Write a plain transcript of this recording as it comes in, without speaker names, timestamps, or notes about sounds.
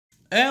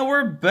And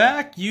we're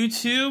back,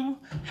 YouTube.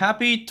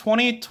 Happy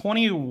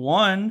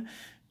 2021.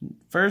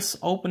 First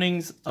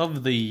openings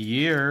of the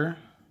year.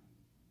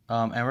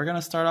 And we're going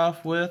to start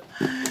off with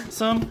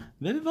some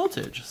Vivid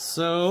Voltage.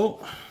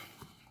 So,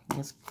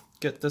 let's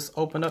get this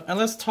opened up. And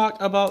let's talk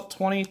about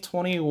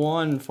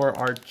 2021 for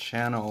our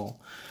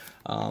channel.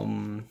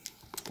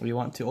 We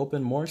want to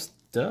open more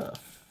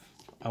stuff.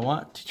 I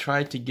want to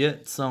try to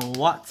get some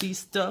Watsy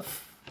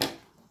stuff.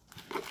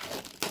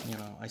 You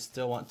know, I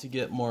still want to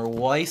get more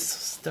Weiss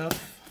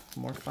stuff,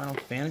 more Final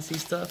Fantasy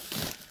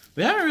stuff.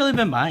 We haven't really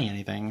been buying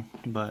anything,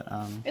 but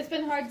it's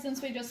been hard since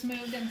we just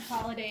moved in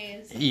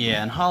holidays.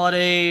 Yeah, and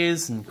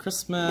holidays and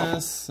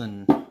Christmas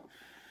and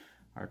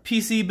our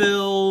PC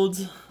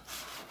builds,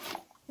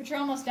 which we're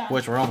almost done.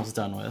 Which we're almost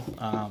done with.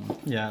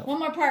 Yeah. One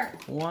more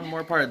part. One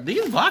more part.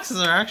 These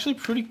boxes are actually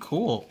pretty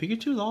cool.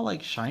 Pikachu's all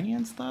like shiny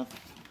and stuff.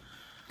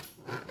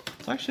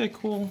 It's actually a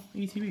cool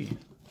ETB.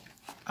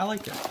 I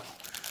like it.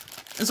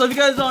 And so if you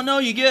guys don't know,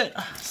 you get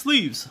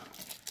sleeves,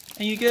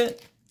 and you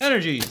get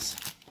energies,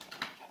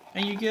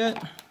 and you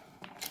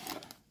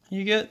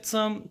get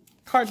some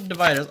card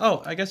dividers.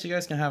 Oh, I guess you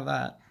guys can have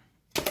that.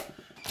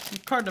 Some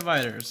card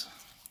dividers.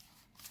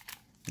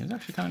 It's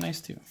actually kind of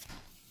nice too.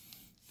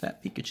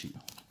 Fat Pikachu.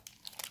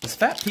 Is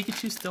Fat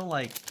Pikachu still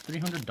like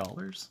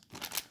 $300?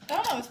 I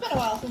don't know. It's been a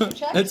while since we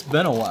checked. It's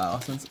been a while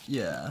since,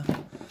 yeah.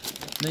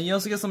 Then you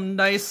also get some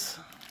dice.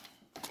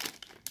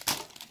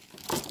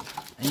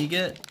 And you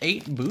get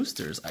 8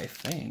 boosters, I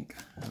think.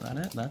 Is that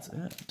it? That's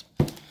it.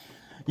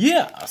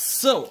 Yeah,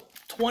 so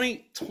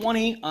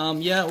 2020,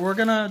 yeah, we're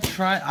gonna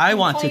try, I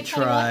want to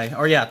try,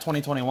 or yeah,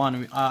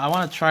 2021. I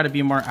want to try to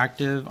be more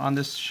active on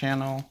this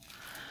channel.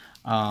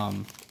 I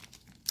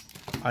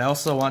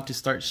also want to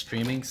start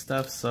streaming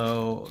stuff,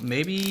 so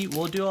maybe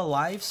we'll do a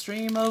live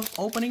stream of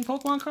opening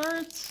Pokemon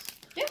cards.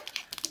 Yeah,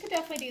 we could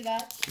definitely do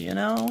that. You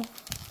know?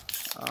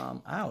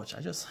 Ouch,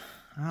 I just...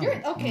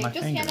 You're, okay,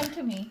 just hand them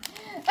to me.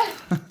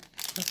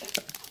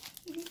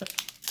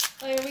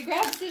 Like, we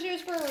grabbed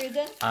scissors for a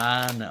reason.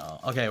 I know.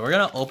 Okay, we're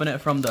gonna open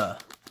it from the...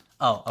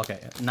 Oh,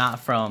 okay,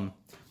 not from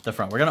the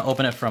front. We're gonna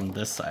open it from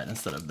this side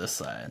instead of this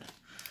side.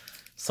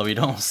 So we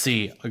don't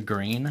see a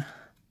green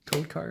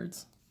code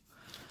cards.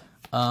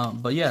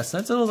 But yeah,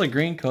 since it was a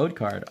green code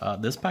card,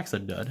 this pack's a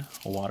dud.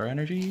 Water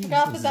Energy,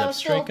 Forgot that was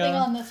still a thing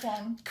on this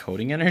one.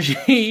 Coding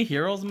Energy,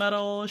 Heroes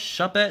Metal,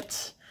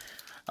 Shuppet,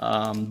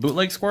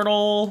 Bootleg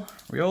Squirtle,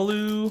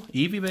 Riolu,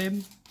 Eevee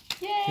Babe,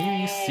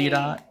 Yay!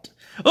 C-Dot.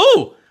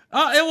 Oh!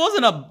 It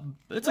wasn't a...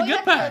 It's a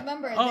good pack.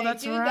 Remember, oh,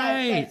 that's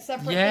right.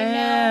 That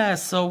yeah,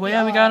 so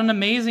yeah, we got an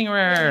amazing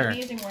rare.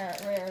 Amazing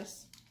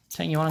rares.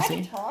 Tang, you want to see?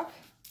 I can talk.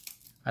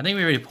 I think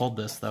we already pulled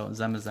this, though.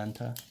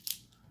 Zamazenta.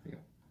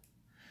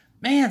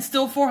 Man,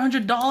 still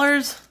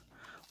 $400?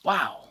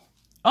 Wow.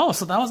 Oh,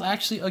 so that was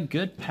actually a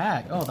good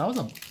pack. Oh, that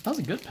was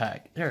a good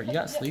pack. Here, you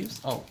got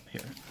sleeves? Oh,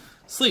 here.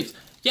 Sleeves.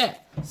 Yeah.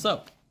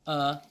 So,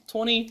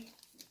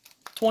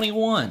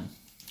 2021.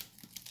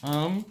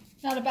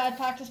 Not a bad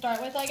pack to start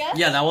with, I guess.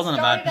 Yeah, that wasn't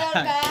a bad pack.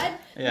 Started out bad.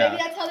 Yeah.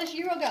 Maybe that's how this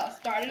year will go.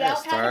 Started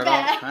out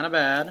kind of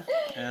bad.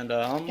 And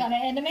gonna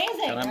end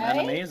amazing, gonna right? end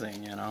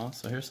amazing, you know.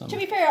 So here's some. To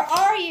be fair,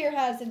 our year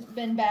hasn't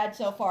been bad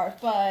so far,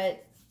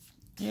 but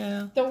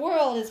yeah, the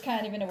world is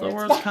kind of in a weird spot. The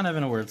world's kind of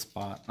in a weird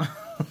spot.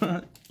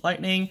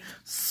 Lightning,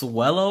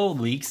 Swellow,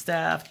 League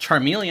Staff,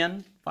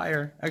 Charmeleon,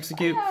 Fire,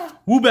 Execute,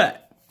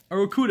 Woobat,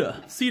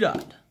 Aracuda,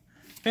 C-Dot,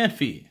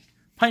 Fanfy,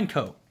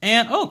 Pineco,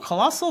 and oh,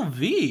 Colossal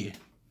V.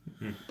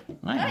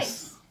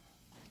 Nice.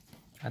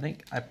 I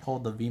think I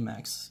pulled the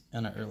VMAX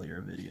in an earlier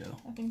video.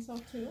 I think so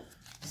too.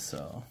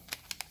 So,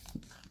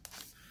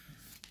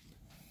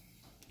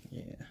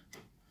 yeah.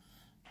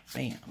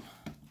 Bam.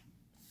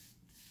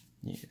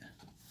 Yeah.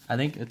 I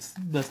think it's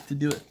best to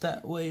do it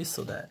that way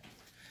so that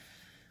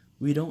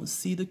we don't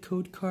see the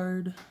code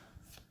card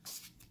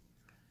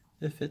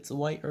if it's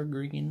white or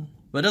green.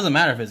 But it doesn't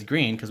matter if it's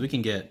green because we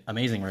can get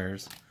amazing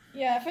rares.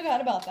 Yeah, I forgot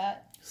about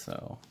that.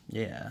 So,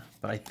 yeah.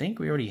 But I think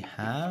we already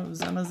have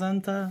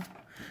Zamazenta.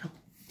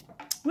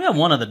 We have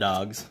one of the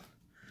dogs.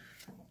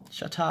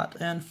 Chatot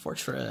and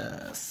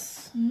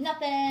Fortress.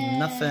 Nothing.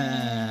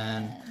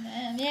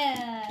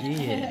 Yeah.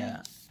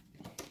 Yeah.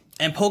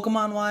 And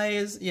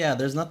Pokemon-wise, yeah,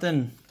 there's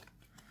nothing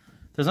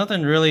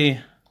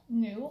really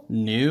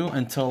new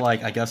until,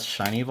 like, I guess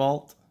Shiny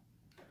Vault.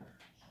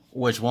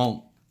 Which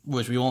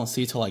we won't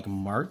see till, like,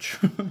 March.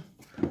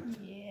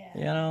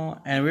 You know,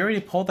 and we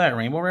already pulled that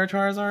Rainbow Rare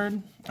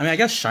Charizard. I mean, I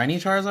guess Shiny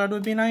Charizard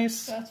would be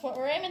nice. That's what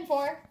we're aiming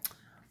for.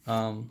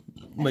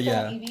 But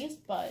yeah. EVs,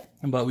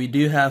 but we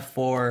do have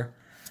 4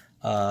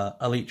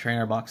 Elite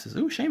Trainer boxes.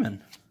 Ooh,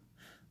 Shaman.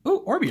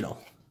 Ooh, Orbeetle.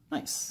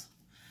 Nice.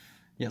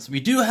 Yes, we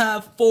do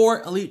have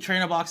 4 Elite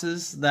Trainer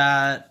boxes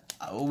that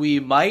we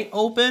might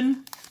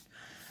open.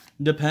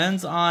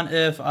 Depends on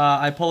if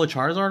I pull a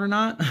Charizard or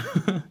not.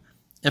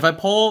 If I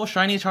pull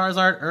Shiny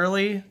Charizard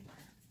early,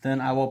 then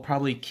I will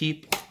probably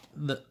keep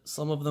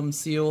some of them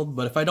sealed,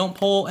 but if I don't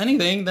pull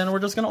anything, then we're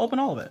just gonna open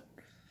all of it.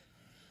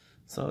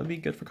 So it'd be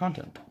good for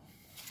content.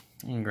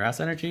 And Grass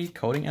Energy,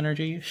 Coding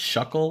Energy,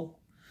 Shuckle.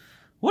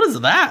 What is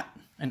that?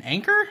 An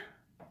anchor?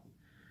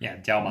 Yeah,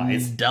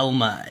 Delmise.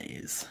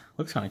 Delmise.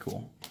 Looks kind of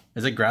cool.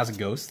 Is it Grass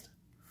Ghost?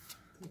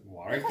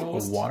 Water A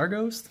Ghost? Water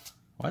Ghost?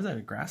 Why is that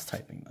a grass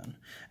typing then?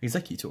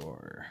 Executor.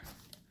 Or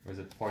is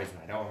it poison?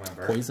 I don't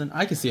remember. Poison?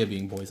 I can see it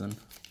being poison.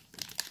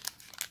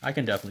 I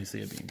can definitely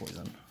see it being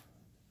poison.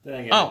 Then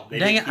again, Oh,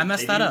 dang it, I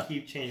messed that up.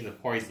 Keep changing the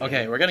poison.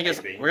 Okay, we're gonna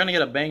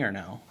get a banger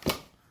now.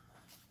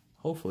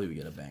 Hopefully we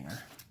get a banger.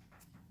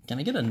 Can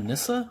I get a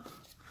Nissa?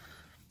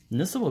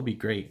 Nissa would be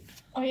great.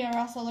 Oh yeah, we're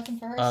also looking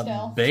for her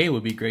still. Bay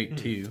would be great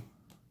too.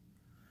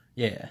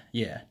 Yeah,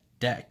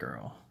 that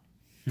girl.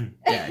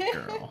 That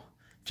girl.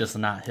 Just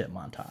not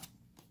Hitmontop.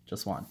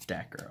 Just want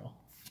that girl.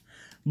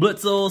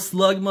 Blitzel,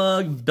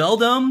 Slugmug,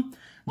 Beldum,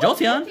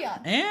 Jolteon,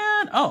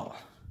 and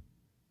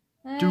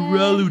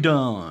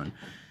Duraludon.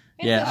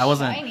 Yeah, I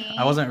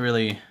wasn't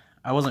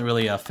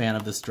really a fan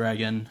of this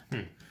dragon.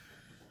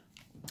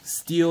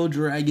 Steel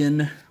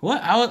Dragon.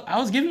 What? I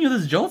was giving you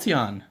this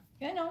Jolteon.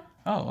 Yeah, I know.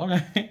 Oh,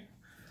 okay.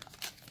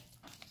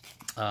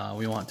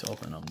 We want to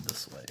open them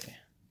this way.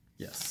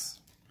 Yes.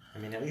 I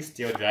mean, at least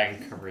Steel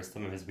Dragon covers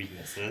some of his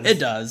weaknesses. It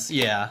does,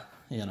 yeah.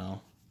 You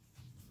know.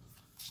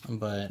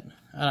 But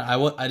I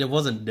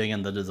wasn't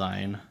digging the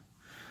design.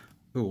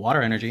 Ooh,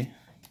 Water Energy.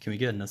 Can we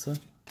get a Nissa?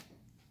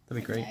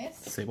 That'd be great.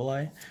 Nice.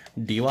 Sableye.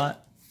 Dewott.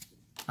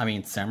 I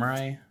mean,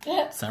 Samurai.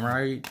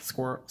 Samurai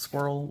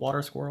Squirrel.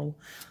 Water Squirrel.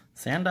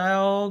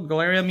 Sandile.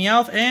 Galeria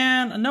Meowth.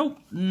 And nope.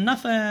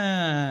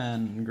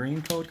 Nothing.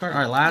 Green code card.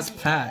 Alright, last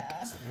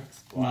pack.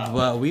 Wow.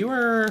 But we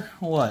were,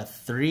 what,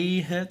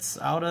 3 hits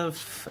out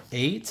of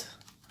 8?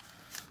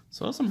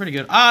 So that's some pretty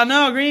good. Ah,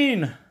 no,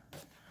 green!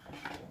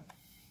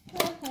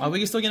 Oh, we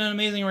can still get an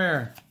amazing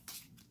rare.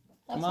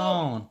 Come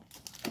on.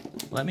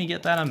 Let me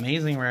get that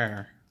amazing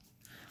rare.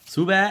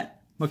 Subat,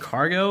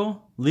 Macargo,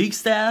 League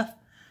Staff,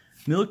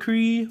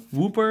 Milcree,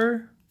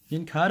 Wooper,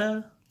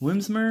 Yincata,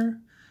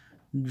 Whimsmer,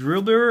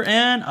 Drillbur,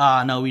 and...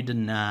 no, we did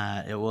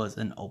not. It was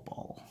an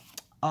Opal.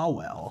 Oh,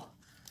 well.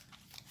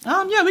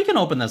 Yeah, we can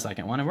open the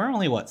second one. And we're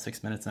only, what,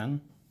 6 minutes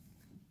in?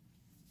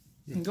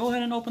 Go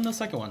ahead and open the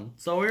second one.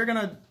 So we're going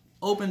to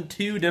open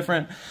 2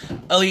 different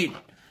Elite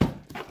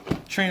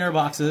Trainer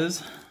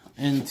boxes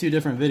in 2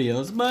 different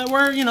videos. But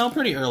we're,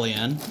 pretty early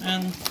in.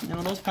 And,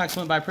 those packs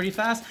went by pretty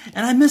fast.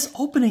 And I miss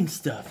opening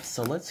stuff.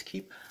 So let's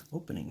keep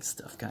opening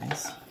stuff,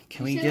 guys.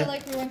 Can we get...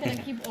 like we weren't going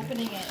to keep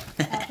opening it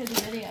after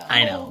the video.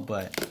 I know,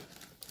 but...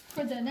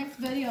 For the next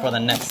video. For the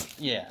next...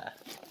 Yeah.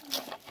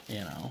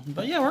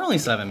 But yeah, we're only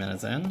 7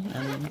 minutes in,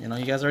 and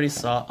you guys already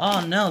saw.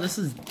 Oh no, this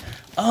is.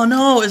 Oh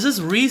no, is this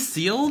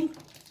resealed?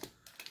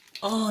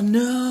 Oh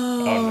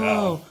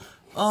no!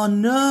 Oh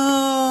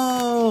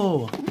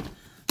no!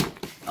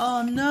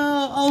 Oh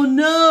no! Oh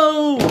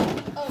no!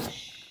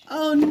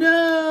 Oh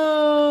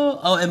no!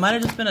 Oh, it might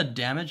have just been a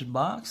damaged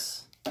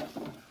box.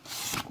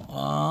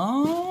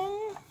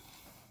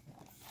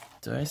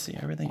 Do I see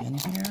everything in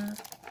here?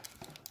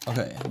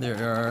 Okay, there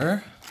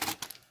are.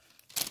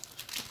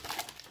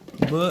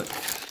 Book,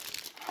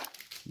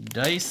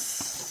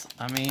 dice.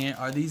 I mean,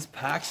 are these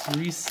packs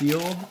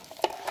resealed?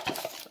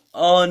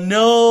 Oh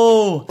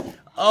no!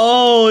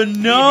 Oh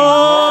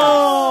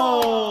no!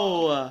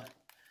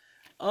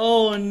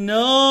 Oh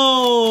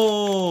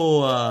no!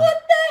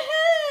 What the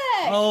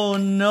heck? Oh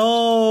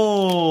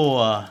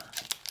no!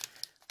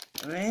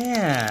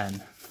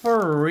 Man,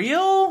 for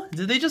real?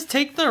 Did they just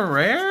take the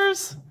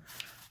rares?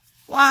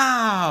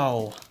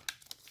 Wow!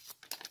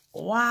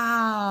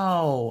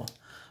 Wow!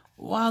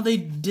 Wow, they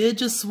did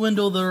just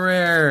swindle the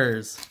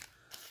rares.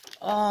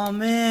 Oh,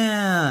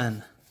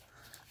 man.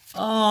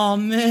 Oh,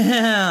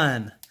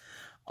 man.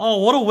 Oh,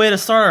 what a way to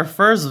start our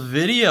first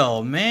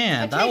video.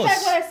 Man, that was...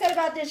 what I said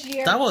about this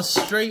year. That was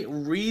straight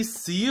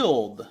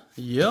resealed.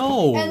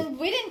 Yo. And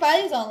we didn't buy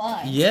these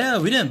online. Yeah,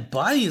 we didn't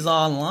buy these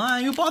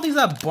online. You bought these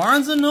at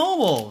Barnes &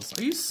 Nobles.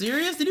 Are you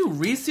serious? They do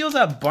reseals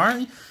at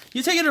Barnes...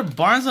 You take it to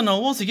Barnes &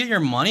 Nobles to get your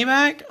money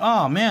back?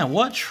 Oh, man,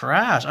 what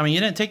trash. I mean,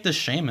 you didn't take the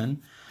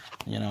Shaman.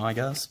 I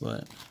guess,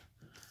 but,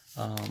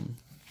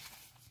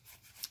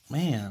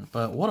 man,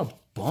 but what a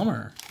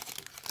bummer.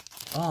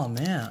 Oh,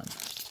 man.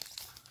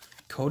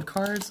 Code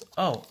cards?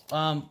 Oh,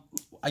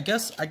 I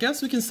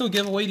guess we can still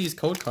give away these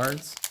code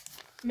cards.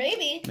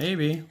 Maybe.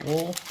 Maybe.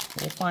 We'll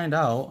find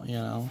out,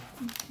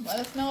 Let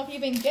us know if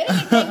you've been getting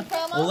anything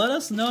from them. Well, let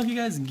us know if you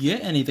guys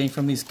get anything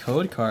from these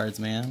code cards,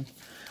 man.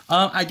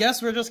 I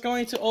guess we're just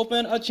going to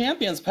open a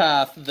Champion's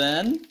Path,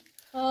 then.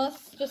 Well,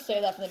 let's just say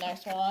that for the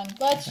next one.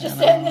 Let's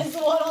just end this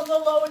one on the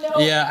low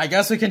note. Yeah, I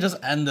guess we can just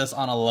end this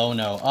on a low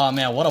note. Oh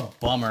man, what a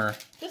bummer.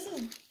 This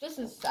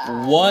is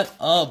sad. What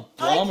a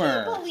bummer.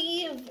 I can't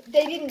believe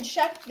they didn't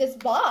check this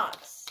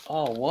box.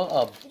 Oh, what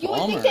a bummer. You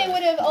would think they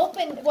would have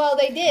opened. Well,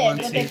 they did,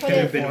 but they put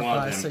it. 4,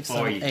 5, 6,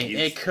 7, 8.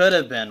 It could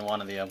have been one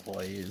of the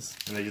employees.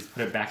 And they just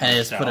put it back. And they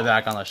just put it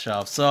back on the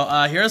shelf. So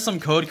here are some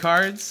code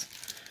cards.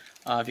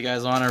 If you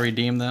guys want to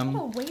redeem them.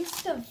 What a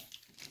waste of.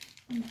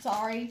 I'm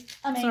sorry.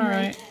 I'm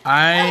angry. It's alright.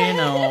 I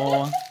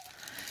know.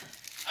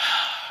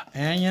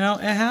 And,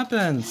 it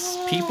happens.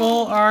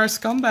 People are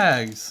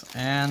scumbags.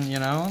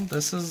 And,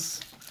 this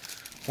is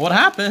what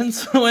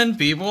happens when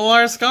people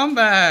are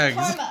scumbags.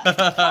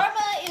 Karma. Karma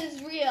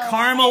is real.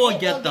 Karma will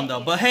get them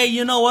though. But hey,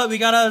 you know what? We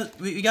got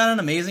an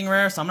amazing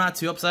rare, so I'm not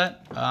too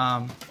upset.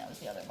 That was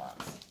the other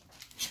box.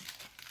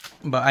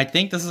 But I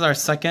think this is our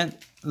second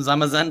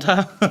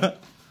Zamazenta.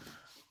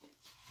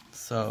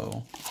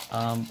 So,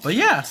 but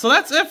yeah, so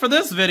that's it for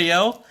this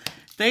video.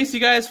 Thanks you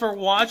guys for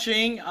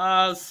watching.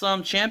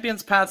 Some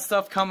Champions Path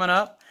stuff coming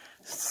up.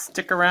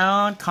 Stick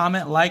around,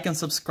 comment, like, and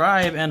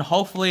subscribe, and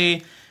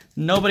hopefully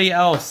nobody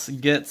else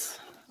gets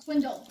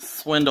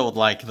swindled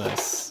like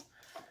this.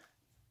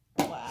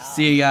 Wow.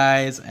 See you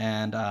guys,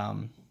 and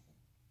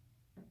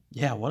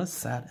yeah, what a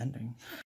sad ending.